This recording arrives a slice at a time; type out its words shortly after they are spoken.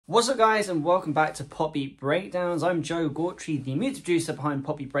What's up guys, and welcome back to Pop Beat Breakdowns. I'm Joe Gautry, the music producer behind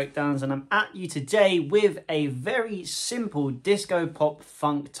Pop Beat Breakdowns, and I'm at you today with a very simple disco pop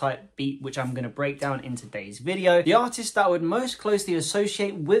funk type beat which I'm going to break down in today's video. The artist that I would most closely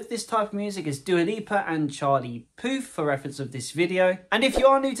associate with this type of music is Dua Lipa and Charlie Puth for reference of this video. And if you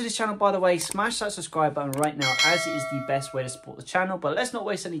are new to this channel, by the way, smash that subscribe button right now as it is the best way to support the channel. But let's not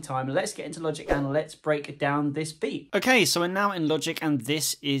waste any time, let's get into Logic and let's break down this beat. Okay, so we're now in Logic and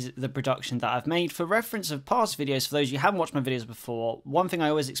this is the production that I've made. For reference of past videos, for those of you who haven't watched my videos before, one thing I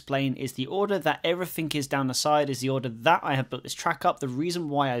always explain is the order that everything is down the side is the order that I have built this track up. The reason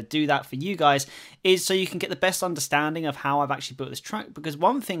why I do that for you guys is so you can get the best understanding of how I've actually built this track, because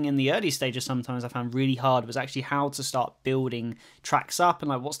one thing in the early stages sometimes I found really hard was actually how to start building tracks up and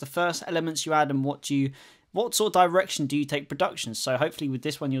like what's the first elements you add and what sort of direction do you take production. So hopefully with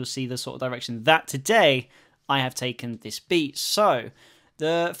this one you'll see the sort of direction that today I have taken this beat. So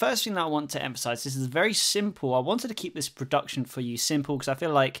the first thing that I want to emphasize, this is very simple. I wanted to keep this production for you simple because I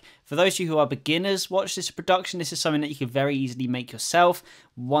feel like for those of you who are beginners, watch this production. This is something that you can very easily make yourself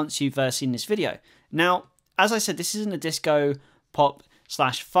once you've seen this video. Now, as I said, this isn't a disco pop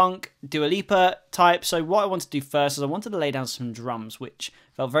 / funk Dua Lipa type. So what I wanted to do first is I wanted to lay down some drums, which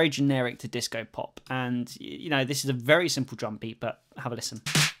felt very generic to disco pop. And, you know, this is a very simple drum beat, but have a listen.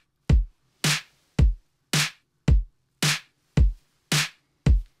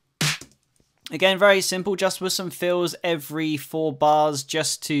 Again, very simple, just with some fills every 4 bars,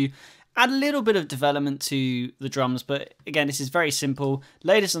 just to add a little bit of development to the drums. But again, this is very simple.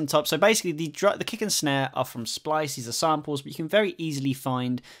 Lay this on top. So basically, the kick and snare are from Splice. These are samples, but you can very easily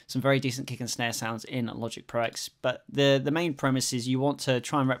find some very decent kick and snare sounds in Logic Pro X. But the main premise is you want to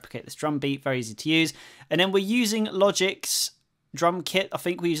try and replicate this drum beat, very easy to use. And then we're using Logic's drum kit. I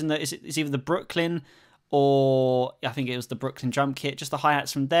think we're using it's either the Brooklyn or I think it was the Brooklyn drum kit. Just the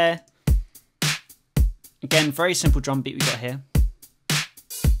hi-hats from there. Again, very simple drum beat we got here.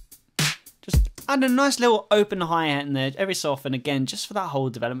 Just add a nice little open hi-hat in there every so often, again, just for that whole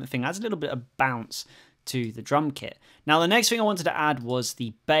development thing. Adds a little bit of bounce to the drum kit. Now, the next thing I wanted to add was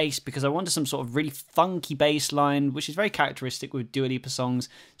the bass, because I wanted some sort of really funky bass line, which is very characteristic with Dua Lipa songs.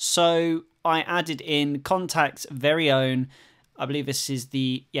 So I added in Contact's very own, I believe this is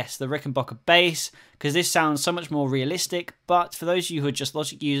the Rickenbacker bass, because this sounds so much more realistic. But for those of you who are just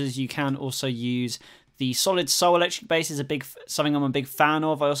Logic users, you can also use the Solid Soul electric bass is something I'm a big fan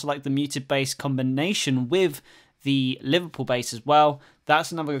of. I also like the muted bass combination with the Liverpool bass as well.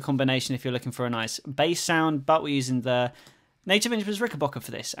 That's another good combination if you're looking for a nice bass sound, but we're using the Native Instruments Rickenbacker for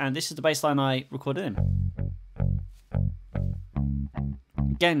this, and this is the bass line I recorded in.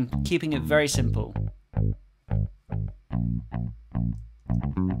 Again, keeping it very simple.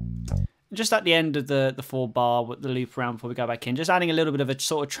 Just at the end of the 4 bar with the loop around before we go back in, just adding a little bit of a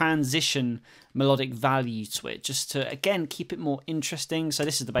sort of transition melodic value to it, just to, again, keep it more interesting. So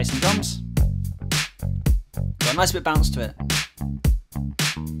this is the bass and drums. Got a nice bit of bounce to it.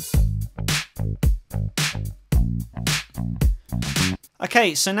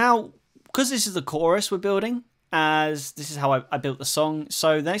 Okay, so now, because this is the chorus we're building, as this is how I built the song,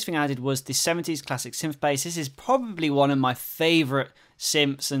 so the next thing I added was the 70s classic synth bass. This is probably one of my favourite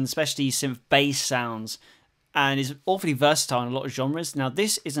synths, and especially synth bass sounds, and is awfully versatile in a lot of genres. Now,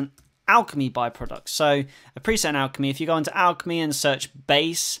 this is an Alchemy byproduct. So a preset in Alchemy, if you go into Alchemy and search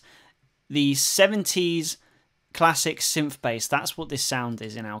bass, the 70s classic synth bass, that's what this sound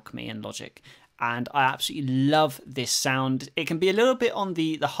is in Alchemy and Logic. And I absolutely love this sound. It can be a little bit on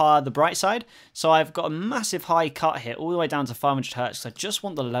the bright side. So I've got a massive high cut here, all the way down to 500 Hertz. So I just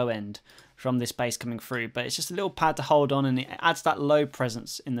want the low end from this bass coming through. But it's just a little pad to hold on, and it adds that low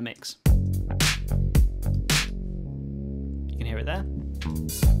presence in the mix. You can hear it there.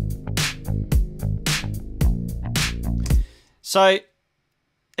 So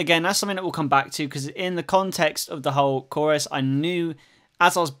again, that's something that we'll come back to, because in the context of the whole chorus, I knew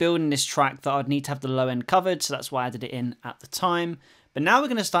as I was building this track that I'd need to have the low end covered, so that's why I added it in at the time. But now we're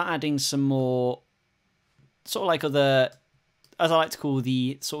going to start adding some more sort of like other, as I like to call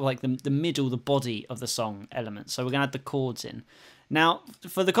the sort of like the middle, the body of the song elements. So we're going to add the chords in. Now,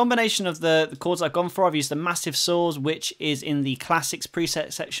 for the combination of the chords I've gone for, I've used the Massive Saws, which is in the Classics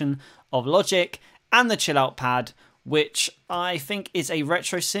preset section of Logic, and the Chill Out pad, which I think is a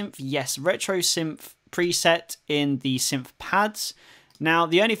retro synth. Yes, retro synth preset in the synth pads. Now,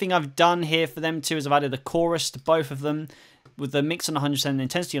 the only thing I've done here for them too is I've added a chorus to both of them with the mix on 100%, the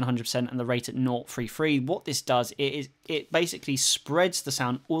intensity on 100%, and the rate at 0.33. What this does, it basically spreads the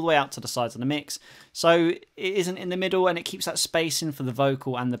sound all the way out to the sides of the mix. So it isn't in the middle, and it keeps that space in for the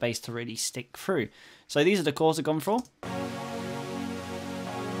vocal and the bass to really stick through. So these are the chords I've gone for.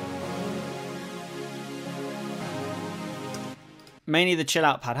 mainly the chill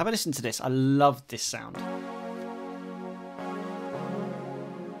out pad. Have a listen to this. I love this sound.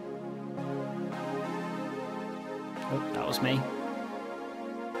 Oh, that was me.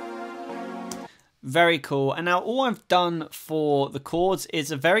 Very cool. And now all I've done for the chords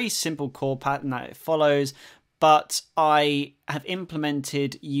is a very simple chord pattern that it follows, but I have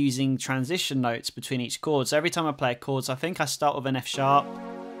implemented using transition notes between each chord. So every time I play a chord, so I think I start with an F sharp,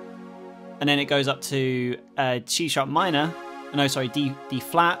 and then it goes up to C sharp minor, no, sorry, D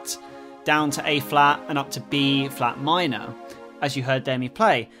flat, down to A flat, and up to B flat minor, as you heard Demi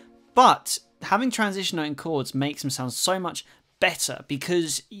play. But having transition note in chords makes them sound so much better,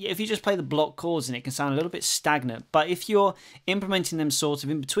 because if you just play the block chords, and it can sound a little bit stagnant. But if you're implementing them sort of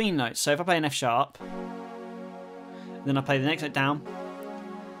in between notes, so if I play an F sharp, then I play the next note down,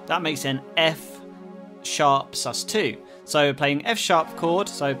 that makes an F sharp sus2. So playing F sharp chord,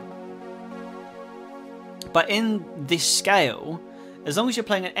 so, but in this scale, as long as you're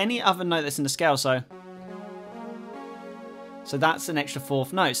playing any other note that's in the scale, so that's an extra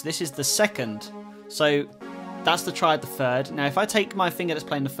fourth note. So this is the second. So that's the triad, the third. Now if I take my finger that's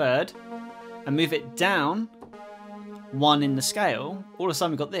playing the third and move it down one in the scale, all of a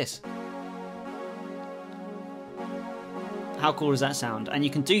sudden we've got this. How cool does that sound? And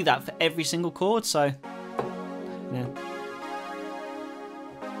you can do that for every single chord, so yeah.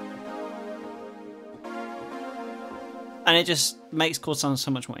 And it just makes chords sound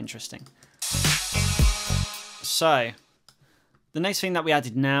so much more interesting. So the next thing that we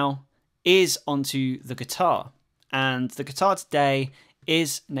added now is onto the guitar. And the guitar today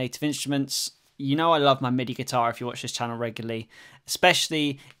is Native Instruments. You know I love my MIDI guitar if you watch this channel regularly,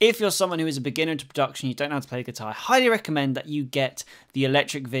 especially if you're someone who is a beginner into production, you don't know how to play the guitar. I highly recommend that you get the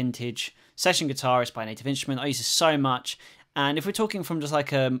electric vintage session guitarist by Native Instruments. I use this so much. And if we're talking from just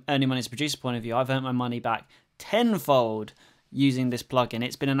like earning money as a producer point of view, I've earned my money back tenfold using this plugin.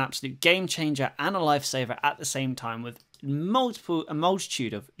 It's been an absolute game changer and a lifesaver at the same time, with a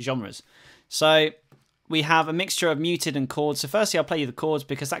multitude of genres. So we have a mixture of muted and chords. So firstly, I'll play you the chords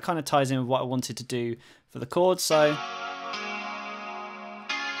because that kind of ties in with what I wanted to do for the chords. So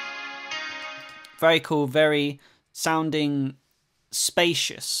very cool, very sounding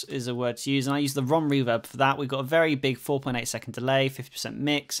spacious is a word to use. And I use the ROM reverb for that. We've got a very big 4.8 second delay, 50%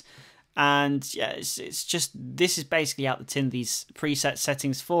 mix. And yeah, it's just, this is basically out the tin, these preset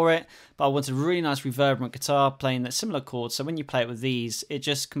settings for it. But I wanted a really nice reverberant guitar playing that similar chords. So when you play it with these, it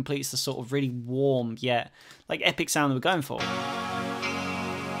just completes the sort of really warm yet like epic sound that we're going for.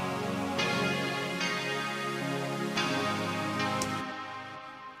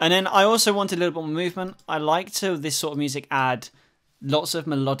 And then I also wanted a little bit more movement. I like to, this sort of music, add lots of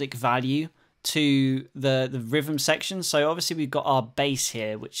melodic value to the rhythm section. So obviously we've got our bass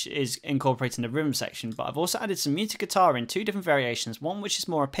here, which is incorporating the rhythm section, but I've also added some muted guitar in two different variations, one which is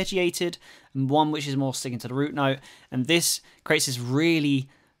more arpeggiated and one which is more sticking to the root note, and this creates this really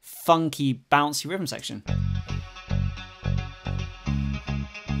funky bouncy rhythm section.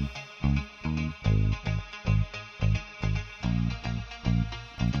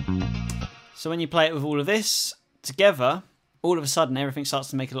 So when you play it with all of this together, all of a sudden everything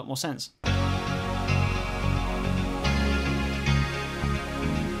starts to make a lot more sense.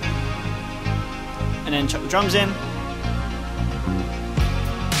 And then chuck the drums in.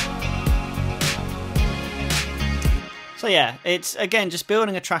 So yeah, it's again just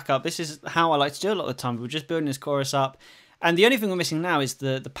building a track up. This is how I like to do a lot of the time. We're just building this chorus up. And the only thing we're missing now is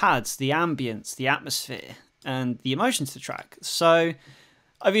the pads, the ambience, the atmosphere, and the emotion to the track. So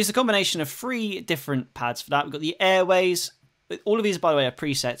I've used a combination of 3 different pads for that. We've got the Airways. All of these, by the way, are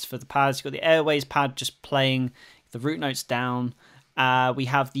presets for the pads. You've got the Airways pad just playing the root notes down. We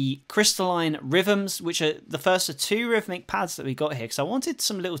have the Crystalline Rhythms, which are the first of 2 rhythmic pads that we got here, because I wanted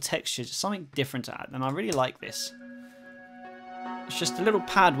some little texture, just something different to add, and I really like this. It's just a little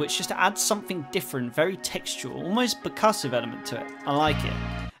pad which just adds something different, very textural, almost percussive element to it. I like it.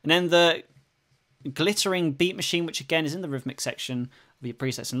 And then the Glittering Beat Machine, which again is in the rhythmic section of your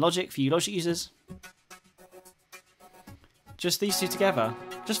presets and Logic for you Logic users. Just these 2 together.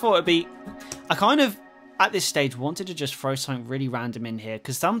 Just thought it'd be... I kind of, at this stage, wanted to just throw something really random in here,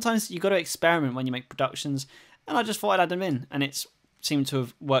 because sometimes you've got to experiment when you make productions, and I just thought I'd add them in, and it's seemed to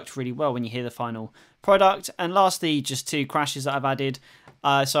have worked really well when you hear the final product. And lastly, just 2 crashes that I've added.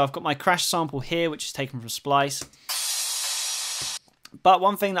 So I've got my crash sample here, which is taken from Splice. But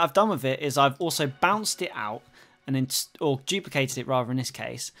one thing that I've done with it is I've also bounced it out, and then, or duplicated it rather in this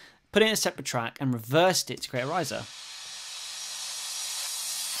case, put it in a separate track and reversed it to create a riser.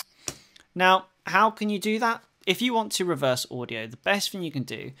 Now, how can you do that? If you want to reverse audio, the best thing you can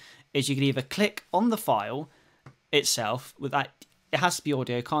do is you can either click on the file itself with that it has to be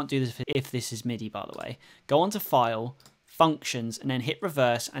audio. Can't do this if this is MIDI, by the way. Go onto File, Functions, and then hit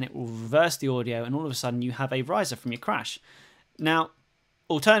Reverse, and it will reverse the audio, and all of a sudden you have a riser from your crash. Now,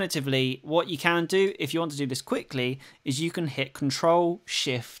 alternatively, what you can do if you want to do this quickly is you can hit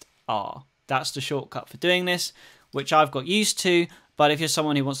Control-Shift-R. That's the shortcut for doing this, which I've got used to, but if you're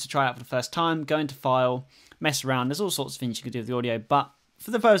someone who wants to try it out for the first time, go into File, mess around. There's all sorts of things you can do with the audio, but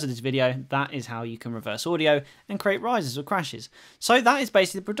for the purpose of this video, that is how you can reverse audio and create rises or crashes. So that is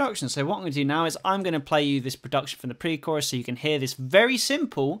basically the production. So what I'm going to do now is I'm going to play you this production from the pre-chorus so you can hear this very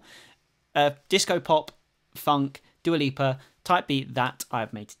simple disco pop, funk, Dua Lipa type beat that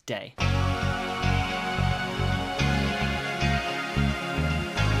I've made today.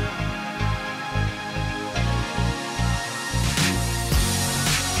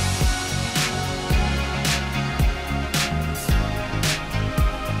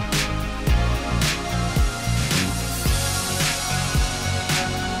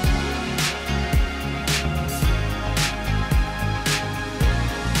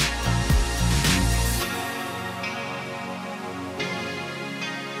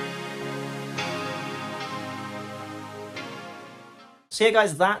 So yeah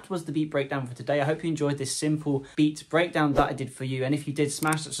guys, that was the beat breakdown for today. I hope you enjoyed this simple beat breakdown that I did for you. And if you did,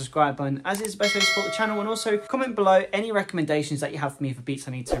 smash that subscribe button, as is the best way to support the channel. And also comment below any recommendations that you have for me for beats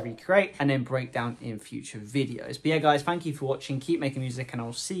I need to recreate and then break down in future videos. But yeah guys, thank you for watching. Keep making music and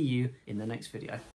I'll see you in the next video.